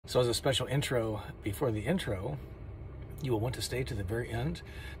So as a special intro before the intro, you will want to stay to the very end.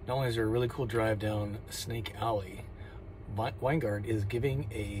 Not only is there a really cool drive down Snake Alley, Winegard is giving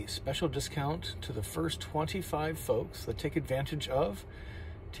a special discount to the first 25 folks that take advantage of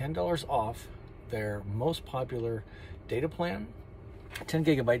 $10 off their most popular data plan, 10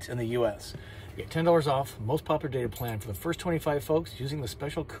 gigabytes in the US. You get $10 off most popular data plan for the first 25 folks using the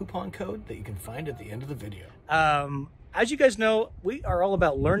special coupon code that you can find at the end of the video. As you guys know, we are all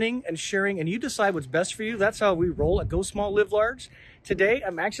about learning and sharing, and you decide what's best for you. That's how we roll at Go Small, Live Large. Today,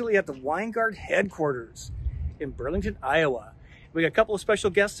 I'm actually at the Winegard headquarters in Burlington, Iowa. We got a couple of special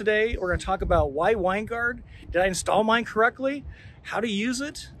guests today. We're going to talk about why Winegard. Did I install mine correctly? How to use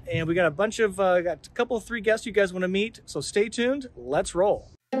it? And we got a bunch of, got a couple of 3 guests you guys want to meet. So stay tuned. Let's roll.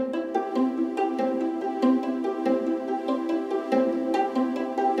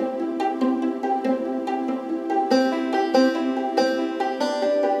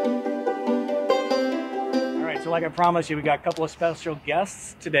 Like I promised you, we got a couple of special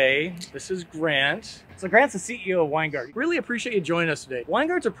guests today. This is Grant. So Grant's the CEO of Winegard. Really appreciate you joining us today.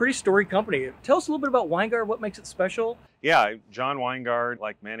 Winegard's a pretty storied company. Tell us a little bit about Winegard, what makes it special? Yeah, John Winegard,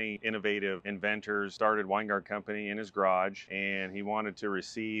 like many innovative inventors, started Winegard Company in his garage, and he wanted to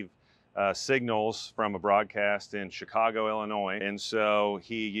receive signals from a broadcast in Chicago, Illinois. And so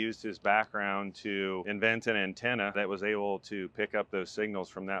he used his background to invent an antenna that was able to pick up those signals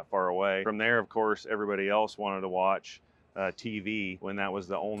from that far away. From there, of course, everybody else wanted to watch TV when that was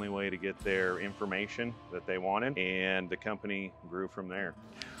the only way to get their information that they wanted. And the company grew from there.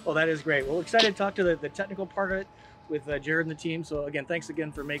 Well, that is great. Well, we're excited to talk to the technical part of it with Jared and the team. So again, thanks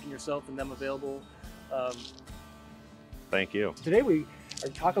again for making yourself and them available. Thank you. Today we are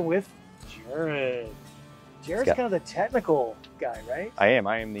talking with Jared. Jared's kind of the technical guy, right? I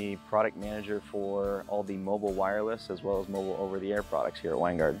am the product manager for all the mobile wireless as well as mobile over-the-air products here at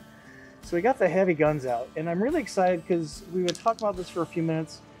Winegard. So we got the heavy guns out, and I'm really excited because we would talk about this for a few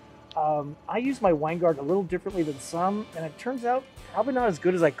minutes. I use my Winegard a little differently than some, and it turns out probably not as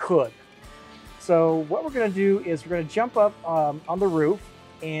good as I could. So what we're going to do is we're going to jump up on the roof,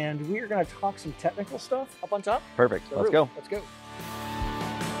 and we are going to talk some technical stuff up on top. Perfect. Let's go. Let's go.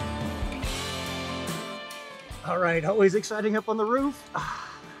 All right, always exciting up on the roof.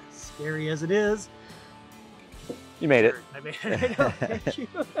 Scary as it is. You made it. I made it. I know, thank you.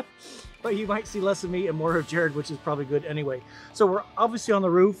 But you might see less of me and more of Jared, which is probably good anyway. So we're obviously on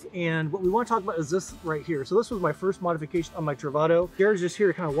the roof, and what we want to talk about is this right here. So this was my first modification on my Travato. Jared's just here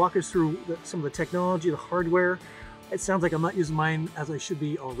to kind of walk us through some of the technology, the hardware. It sounds like I'm not using mine as I should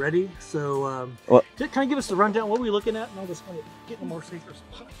be already. So just kind of give us the rundown. What are we looking at? And I'll just kind of get in a more safer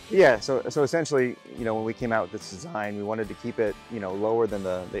spot. Yeah, so essentially, you know, when we came out with this design, we wanted to keep it, you know, lower than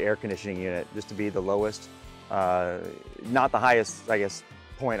the air conditioning unit, just to be the lowest, not the highest, I guess,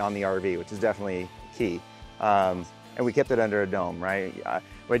 point on the RV, which is definitely key. And we kept it under a dome, right?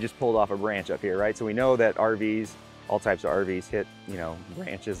 We just pulled off a branch up here, right? So we know that RVs, all types of RVs hit, you know,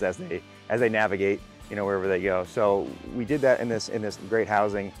 branches as they navigate, you know, wherever they go. So we did that in this great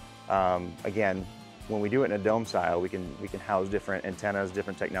housing. Again, when we do it in a dome style, we can house different antennas,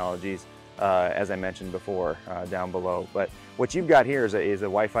 different technologies, as I mentioned before, down below. But what you've got here is a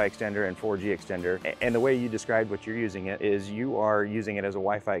Wi-Fi extender and 4G extender. And the way you described what you're using it is you are using it as a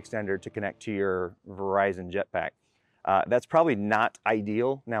Wi-Fi extender to connect to your Verizon Jetpack. That's probably not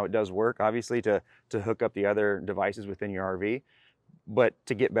ideal. Now it does work, obviously, to hook up the other devices within your RV. But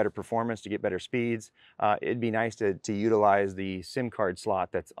to get better performance, to get better speeds, it'd be nice to utilize the SIM card slot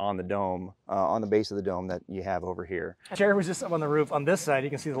that's on the dome, on the base of the dome that you have over here. Jared was just up on the roof on this side. You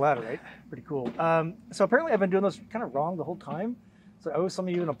can see the ladder, right? Pretty cool. So apparently I've been doing this kind of wrong the whole time. So I owe some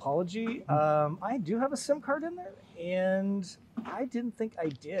of you an apology. I do have a SIM card in there, and I didn't think I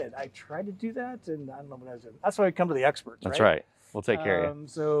did. I tried to do that, and I don't know what I was doing. That's why I come to the experts, That's right. We'll take care of you.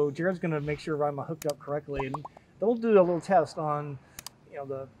 So Jared's going to make sure I'm hooked up correctly, and then we'll do a little test on, you know,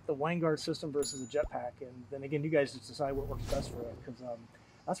 the Winegard system versus the Jetpack, and then again, you guys just decide what works best for it, because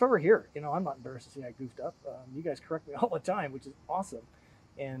that's why we're here. You know, I'm not embarrassed to say I goofed up. You guys correct me all the time, which is awesome,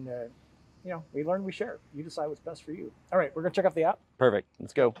 and you know, we learn, we share. You decide what's best for you. All right, we're gonna check out the app. Perfect.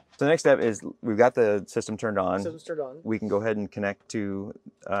 Let's go. So the next step is we've got the system turned on. The system's turned on. We can go ahead and connect to.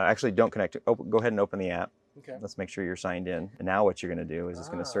 Actually, don't connect to. Go ahead and open the app. Okay. Let's make sure you're signed in. And now what you're going to do is it's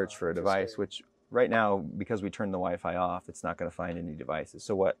going to search for a device, which right now, because we turned the Wi-Fi off, it's not going to find any devices.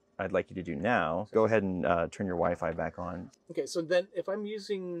 So what I'd like you to do now, go ahead and turn your Wi-Fi back on. Okay, so then if I'm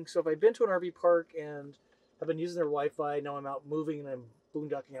using, so if I've been to an RV park and I've been using their Wi-Fi, now I'm out moving and I'm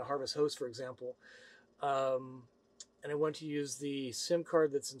boondocking at Harvest Host, for example, and I want to use the SIM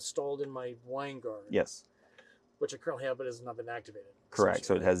card that's installed in my Winegard. Yes. Which I currently have, but has not been activated. Correct.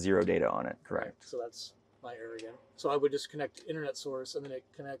 So it has 0 data on it. Correct. Right. So that's my error again. So I would just connect internet source, and then it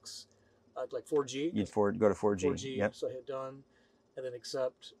connects like 4G. You'd go to 4G. 4G. Yep. So I hit done, and then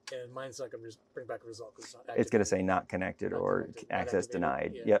accept, and mine's not going to bring back a result because it's not It's going to say not connected or access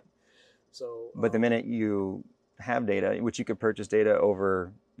denied. Yeah. Yep. So. But the minute you have data, which you could purchase data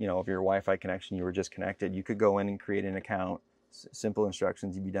over, you know, of your Wi-Fi connection, you were just connected, you could go in and create an account. Simple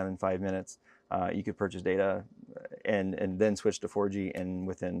instructions, you'd be done in 5 minutes. You could purchase data and then switch to 4G, and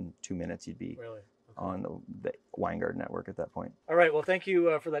within 2 minutes you'd be on the Winegard network at that point. All right, well, thank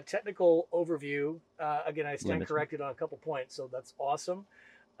you for that technical overview. Again, I stand corrected on a couple points, so that's awesome.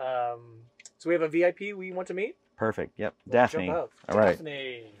 So we have a VIP we want to meet? Perfect, yep. Daphne. Jump out. All right.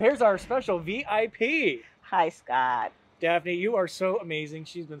 Daphne. Here's our special VIP. Hi, Scott. Daphne, you are so amazing.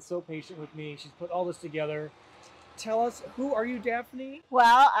 She's been so patient with me. She's put all this together. Tell us, who are you, Daphne?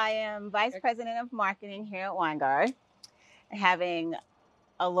 Well, I am Vice President of Marketing here at Winegard, having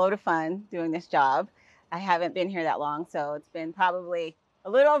a load of fun doing this job. I haven't been here that long, so it's been probably a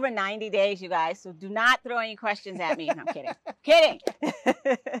little over 90 days, you guys, so do not throw any questions at me. No, I'm kidding. Kidding.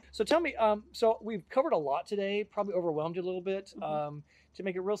 So tell me, so we've covered a lot today, probably overwhelmed you a little bit. To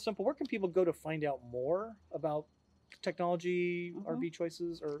make it real simple, where can people go to find out more about technology, RV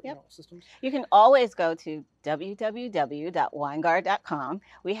choices, or you know, systems? You can always go to www.winegard.com.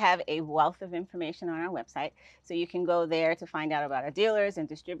 We have a wealth of information on our website, so you can go there to find out about our dealers and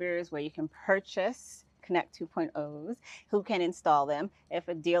distributors where you can purchase Connect 2.0s, who can install them. If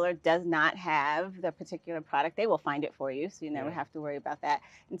a dealer does not have the particular product, they will find it for you, so you never have to worry about that.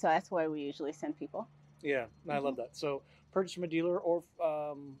 And so that's where we usually send people. Yeah, I love that. So purchase from a dealer or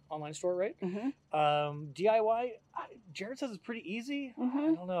online store, right? DIY, Jared says it's pretty easy.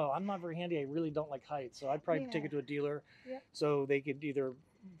 I don't know. I'm not very handy. I really don't like heights. So I'd probably take it to a dealer so they could either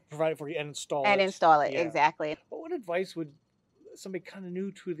provide it for you and install it. Exactly. But what advice would somebody kind of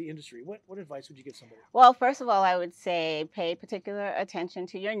new to the industry, what advice would you give somebody? Well, first of all, I would say pay particular attention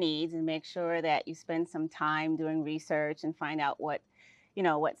to your needs and make sure that you spend some time doing research and find out what, you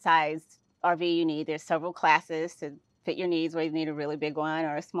know, what size RV you need. There's several classes to fit your needs, whether you need a really big one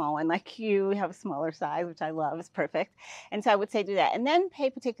or a small one. Like you have a smaller size, which I love. It's perfect. And so I would say do that. And then pay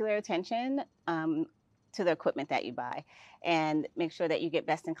particular attention to the equipment that you buy and make sure that you get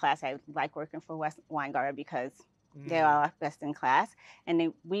best in class. I like working for Winegard because they are best in class.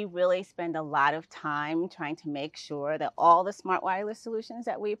 And we really spend a lot of time trying to make sure that all the smart wireless solutions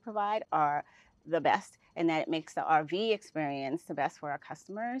that we provide are the best and that it makes the RV experience the best for our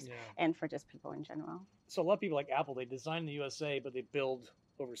customers and for just people in general. So a lot of people like Apple, they design in the USA, but they build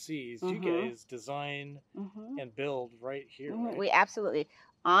overseas. You guys design and build right here, right? We absolutely.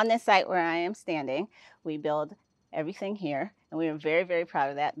 On this site where I am standing, we build everything here. And we are very, very proud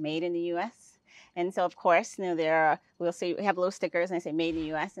of that. Made in the US. And so, of course, you know, we'll see, we have little stickers and they say made in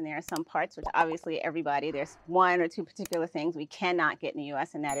the US, and there are some parts, which obviously there's 1 or 2 particular things we cannot get in the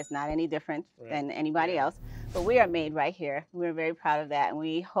US, and that is not any different than anybody else. But we are made right here. We're very proud of that, and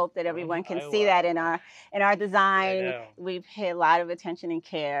we hope that everyone can see that in our design. We pay a lot of attention and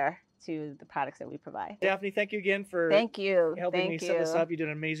care to the products that we provide. Daphne, thank you again for helping me set this up. You did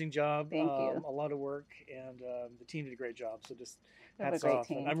an amazing job. Thank you. A lot of work, and the team did a great job. So just hats off.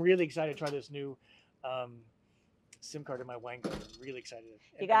 I'm really excited to try this new SIM card in my Winegard. I'm really excited.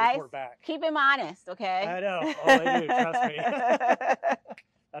 You guys, keep him honest, okay? I know. Oh, I do. Trust me.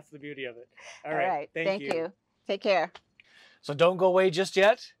 That's the beauty of it. All right. Thank you. Take care. So don't go away just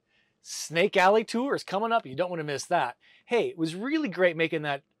yet. Snake Alley Tour is coming up. You don't want to miss that. Hey, it was really great making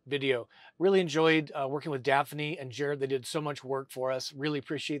that video. Really enjoyed working with Daphne and Jared. They did so much work for us. Really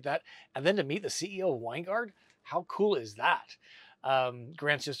appreciate that. And then to meet the CEO of Winegard, how cool is that?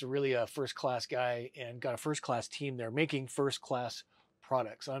 Grant's just a really first-class guy and got a first-class team there making first-class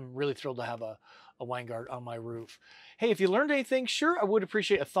products. I'm really thrilled to have a Winegard on my roof. Hey, if you learned anything, sure, I would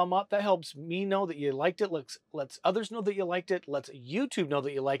appreciate a thumb up. That helps me know that you liked it, lets others know that you liked it, lets YouTube know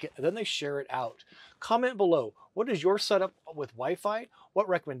that you like it, and then they share it out. Comment below. What is your setup with Wi-Fi? What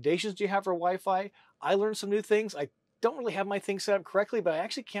recommendations do you have for Wi-Fi? I learned some new things. I don't really have my things set up correctly, but I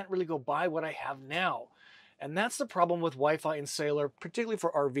actually can't really go by what I have now. And that's the problem with Wi-Fi and cellular, particularly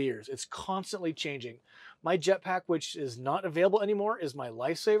for RVers. It's constantly changing. My jetpack, which is not available anymore, is my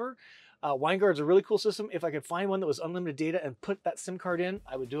lifesaver. Winegard's a really cool system. If I could find one that was unlimited data and put that SIM card in,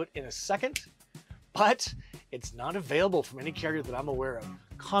 I would do it in a second. But it's not available from any carrier that I'm aware of.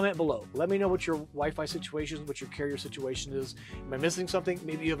 Comment below. Let me know what your Wi-Fi situation is, what your carrier situation is. Am I missing something?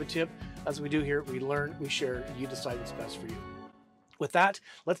 Maybe you have a tip. That's what we do here. We learn, we share, you decide what's best for you. With that,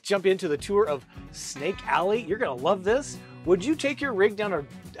 let's jump into the tour of Snake Alley. You're gonna love this. Would you take your rig down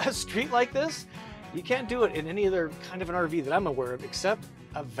a street like this? You can't do it in any other kind of an RV that I'm aware of except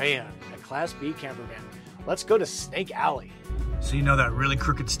a van, a Class B camper van. Let's go to Snake Alley. So you know that really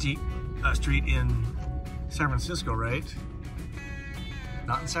crooked street in San Francisco, right?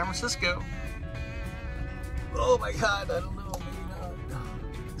 Not in San Francisco. Oh my God, I don't know, maybe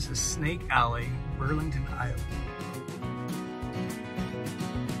not. This is Snake Alley, Burlington, Iowa.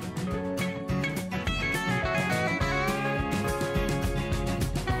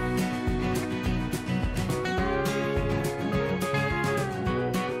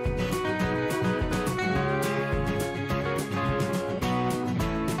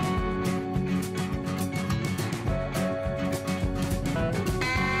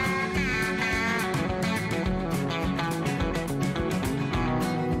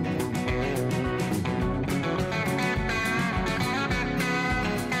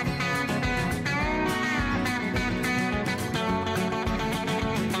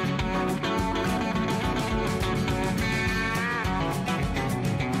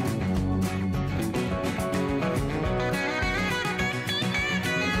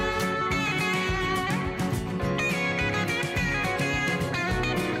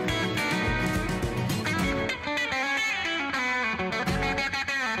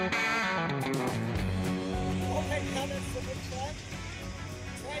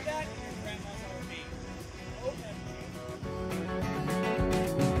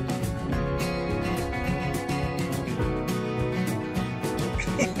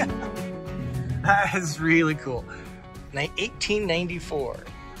 That is really cool. 1894,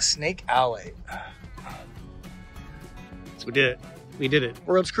 Snake Alley. So we did it. We did it.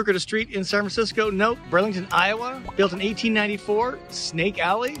 World's crookedest street in San Francisco? Nope. Burlington, Iowa. Built in 1894. Snake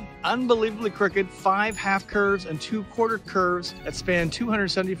Alley. Unbelievably crooked. 5 half curves and 2 quarter curves that span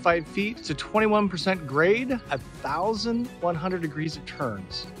 275 feet. It's a 21% grade. 1,100 degrees of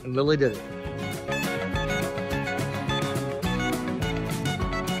turns. And Lily did it.